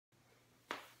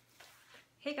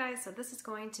Hey guys, so this is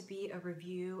going to be a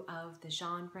review of the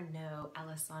Jon Renau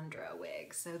Alessandra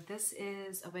wig. So this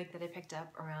is a wig that I picked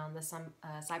up around the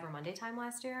Cyber Monday time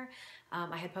last year.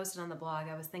 I had posted on the blog,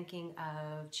 I was thinking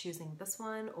of choosing this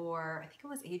one, or I think it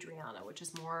was Adriana, which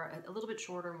is more, a little bit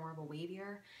shorter, more of a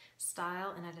wavier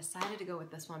style. And I decided to go with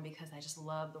this one because I just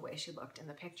love the way she looked in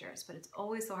the pictures. But it's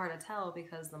always so hard to tell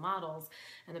because the models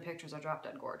and the pictures are drop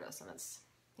dead gorgeous, and it's,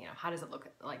 you know, how does it look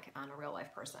like on a real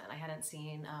life person? I hadn't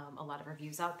seen a lot of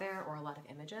reviews out there or a lot of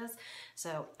images,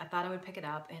 so I thought I would pick it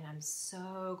up, and I'm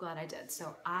so glad I did.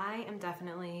 So I am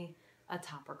definitely a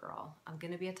topper girl. I'm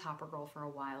gonna be a topper girl for a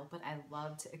while, but I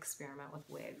love to experiment with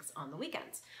wigs on the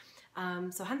weekends.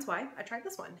 So hence why I tried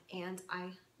this one, and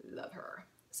I love her.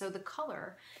 So the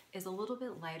color is a little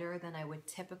bit lighter than I would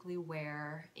typically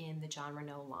wear in the Jon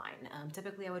Renau line.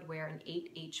 Typically I would wear an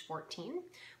 8H14,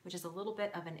 which is a little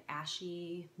bit of an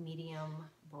ashy medium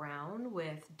brown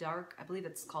with dark, I believe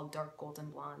it's called dark golden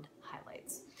blonde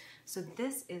highlights. So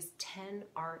this is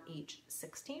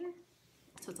 10RH16,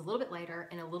 so it's a little bit lighter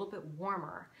and a little bit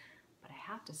warmer. But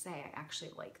I have to say, I actually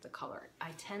like the color.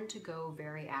 I tend to go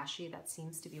very ashy. That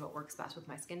seems to be what works best with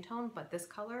my skin tone, but this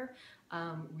color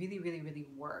really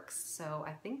works. So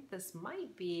I think this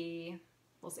might be,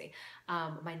 we'll see,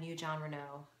 my new Jon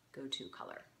Renau go-to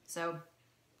color. So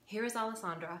here is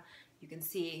Alessandra. You can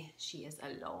see she is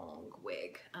a long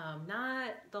wig.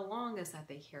 Not the longest that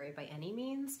they carry by any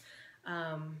means,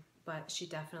 but she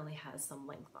definitely has some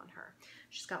length on her.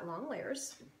 She's got long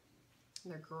layers.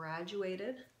 They're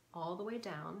graduated all the way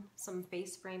down, some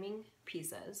face framing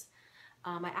pieces.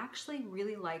 I actually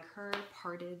really like her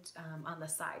parted on the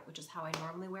side, which is how I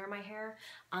normally wear my hair.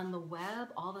 On the web,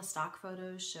 all the stock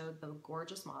photos showed the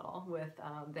gorgeous model with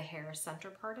the hair center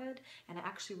parted, and I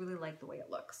actually really like the way it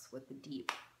looks with the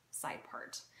deep side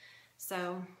part.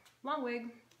 So long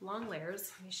wig, long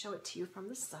layers. Let me show it to you from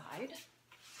the side.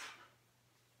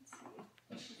 Let's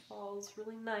see, she falls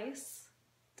really nice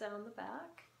down the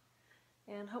back.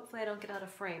 And hopefully I don't get out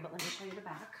of frame, but let me show you the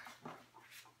back.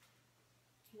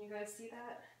 Can you guys see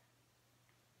that?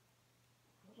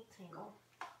 A little tingle.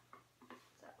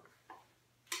 So,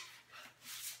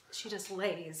 she just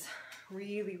lays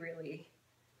really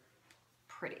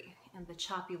pretty. And the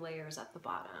choppy layers at the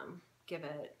bottom give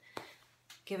it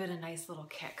a nice little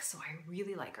kick. So I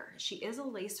really like her. She is a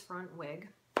lace front wig.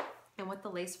 And what the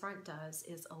lace front does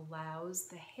is allows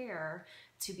the hair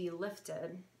to be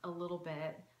lifted a little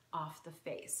bit off the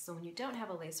face. So when you don't have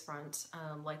a lace front,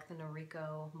 like the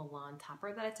Noriko Milan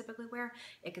topper that I typically wear,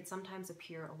 it could sometimes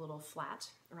appear a little flat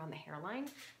around the hairline.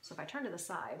 So if I turn to the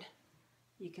side,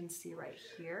 you can see right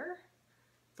here,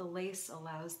 the lace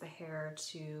allows the hair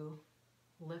to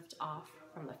lift off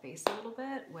from the face a little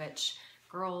bit, which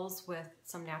girls with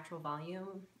some natural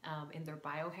volume in their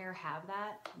bio hair have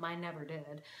that. Mine never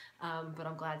did, but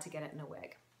I'm glad to get it in a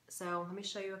wig. So let me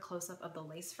show you a close-up of the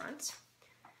lace front.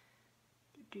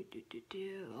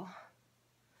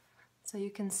 So you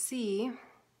can see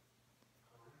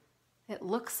it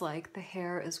looks like the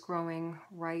hair is growing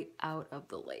right out of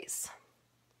the lace.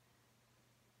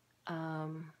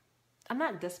 I'm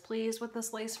not displeased with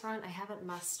this lace front. I haven't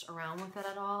messed around with it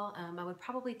at all. I would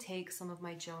probably take some of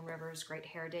my Joan Rivers Great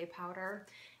Hair Day powder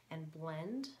and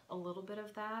blend a little bit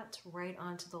of that right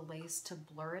onto the lace to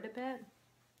blur it a bit.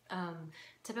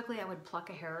 Typically I would pluck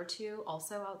a hair or two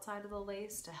also outside of the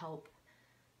lace to help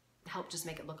just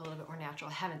make it look a little bit more natural.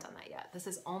 I haven't done that yet. This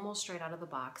is almost straight out of the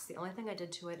box. The only thing I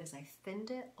did to it is I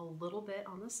thinned it a little bit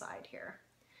on the side here.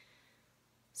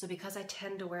 So because I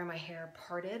tend to wear my hair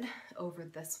parted over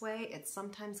this way, it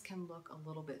sometimes can look a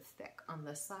little bit thick on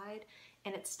this side,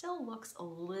 and it still looks a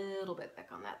little bit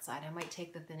thick on that side. I might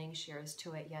take the thinning shears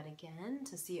to it yet again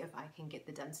to see if I can get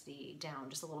the density down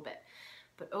just a little bit.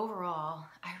 But overall,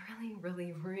 I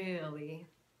really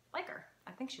like her.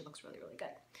 I think she looks really good.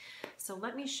 So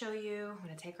let me show you, I'm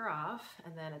gonna take her off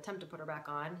and then attempt to put her back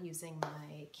on using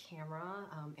my camera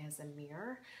as a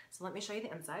mirror. So let me show you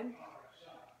the inside.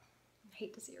 I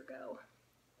hate to see her go.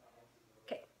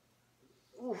 Okay.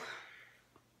 Ooh.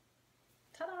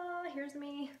 Ta-da, here's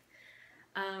me.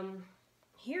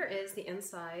 Here is the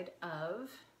inside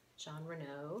of Jon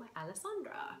Renau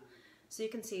Alessandra. So you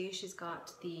can see she's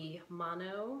got the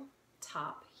mono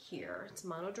top here. It's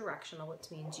mono-directional,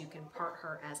 which means you can part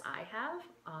her as I have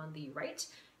on the right,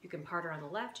 you can part her on the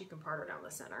left, you can part her down the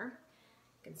center.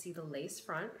 You can see the lace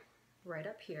front right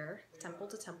up here, temple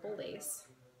to temple lace.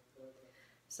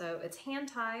 So it's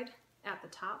hand-tied at the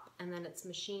top, and then it's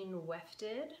machine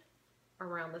wefted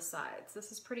around the sides.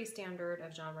 This is pretty standard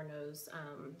of Jon Renau's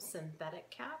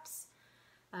synthetic caps.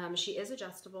 She is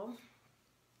adjustable.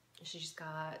 She's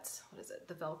got, what is it,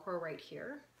 the Velcro right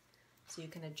here. So you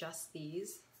can adjust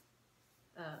these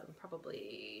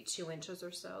probably 2 inches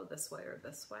or so this way or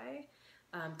this way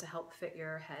to help fit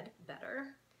your head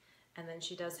better. And then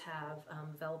she does have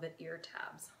velvet ear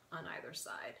tabs on either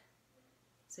side.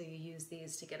 So you use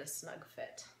these to get a snug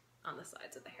fit on the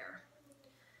sides of the hair.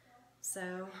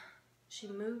 So she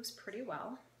moves pretty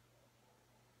well.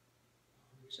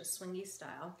 Just swingy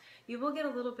style. You will get a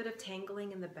little bit of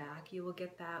tangling in the back. You will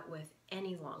get that with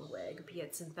any long wig, be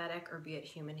it synthetic or be it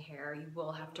human hair. You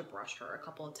will have to brush her a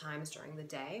couple of times during the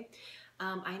day.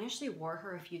 I initially wore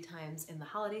her a few times in the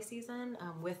holiday season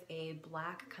with a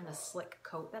black kind of slick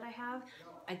coat that I have.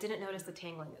 I didn't notice the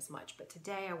tangling as much, but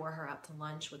today I wore her out to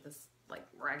lunch with this like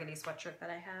raggedy sweatshirt that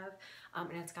I have,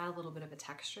 and it's got a little bit of a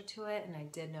texture to it, and I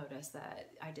did notice that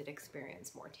I did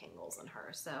experience more tangles in her,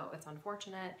 so it's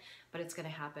unfortunate, but it's going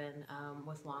to happen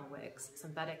with long wigs.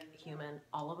 Synthetic, human,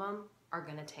 all of them are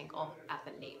going to tangle at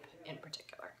the nape in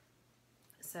particular.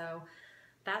 So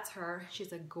that's her.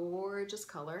 She's a gorgeous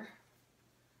color,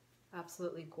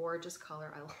 absolutely gorgeous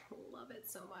color. I love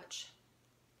it so much.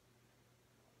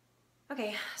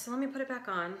 Okay, so let me put it back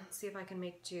on, see if I can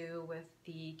make do with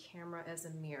the camera as a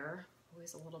mirror.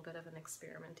 Always a little bit of an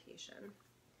experimentation.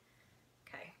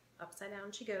 Okay, upside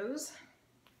down she goes.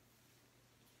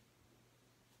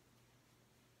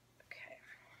 Okay,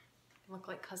 look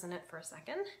like Cousin It for a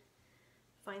second.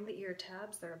 Find the ear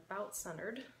tabs, they're about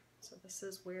centered. So this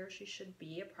is where she should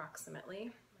be approximately.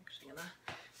 I'm actually gonna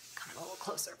come a little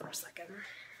closer for a second.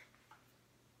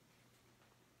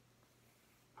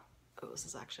 Oh, this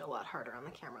is actually a lot harder on the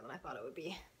camera than I thought it would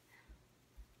be.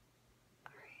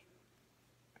 All right.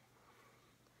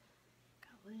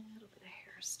 Got a little bit of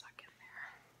hair stuck in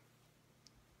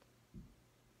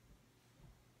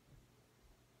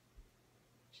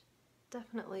there.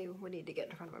 Definitely would need to get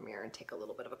in front of a mirror and take a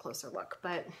little bit of a closer look,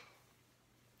 but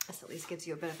this at least gives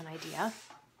you a bit of an idea.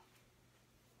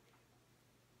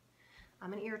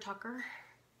 I'm an ear tucker.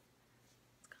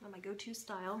 It's kind of my go-to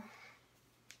style.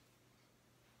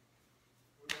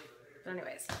 But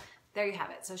anyways, there you have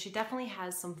it. So she definitely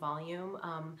has some volume.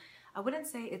 I wouldn't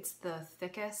say it's the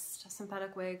thickest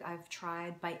synthetic wig I've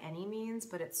tried by any means,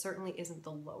 but it certainly isn't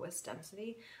the lowest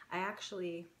density. I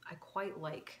quite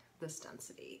like this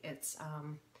density. It's,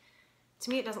 to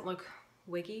me, it doesn't look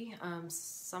wiggy.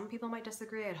 Some people might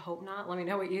disagree. I'd hope not. Let me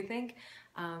know what you think.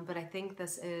 But I think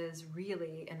this is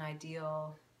really an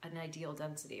ideal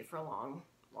density for long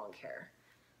hair.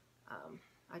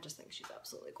 I just think she's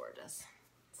absolutely gorgeous.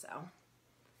 So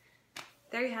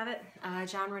there you have it.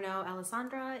 Jon Renau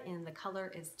Alessandra, and the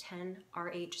color is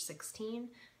 10RH16.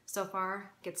 So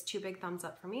far, gets 2 big thumbs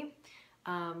up for me.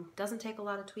 Doesn't take a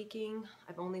lot of tweaking.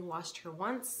 I've only washed her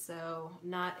once, so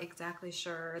not exactly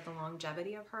sure the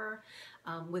longevity of her.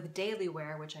 With daily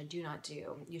wear, which I do not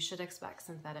do, you should expect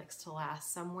synthetics to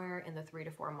last somewhere in the 3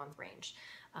 to 4 month range.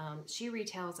 She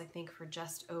retails, I think, for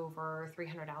just over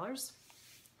 $300.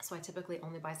 So I typically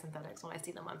only buy synthetics when I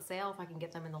see them on sale. If I can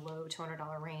get them in the low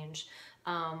 $200 range,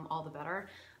 all the better.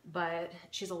 But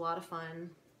she's a lot of fun.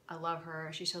 I love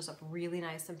her. She shows up really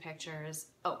nice in pictures.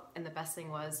 Oh, and the best thing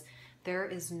was there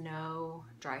is no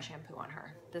dry shampoo on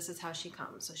her. This is how she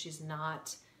comes. So she's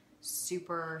not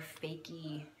super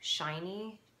fakey,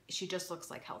 shiny. She just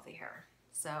looks like healthy hair.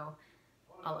 So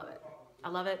I love it. I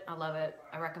love it. I love it.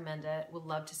 I recommend it. Would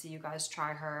love to see you guys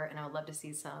try her, and I would love to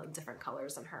see some different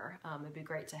colors in her. It'd be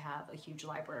great to have a huge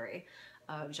library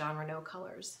of Jon Renau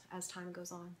colors as time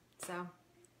goes on. So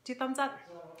 2 thumbs up.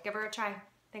 Give her a try.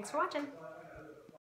 Thanks for watching.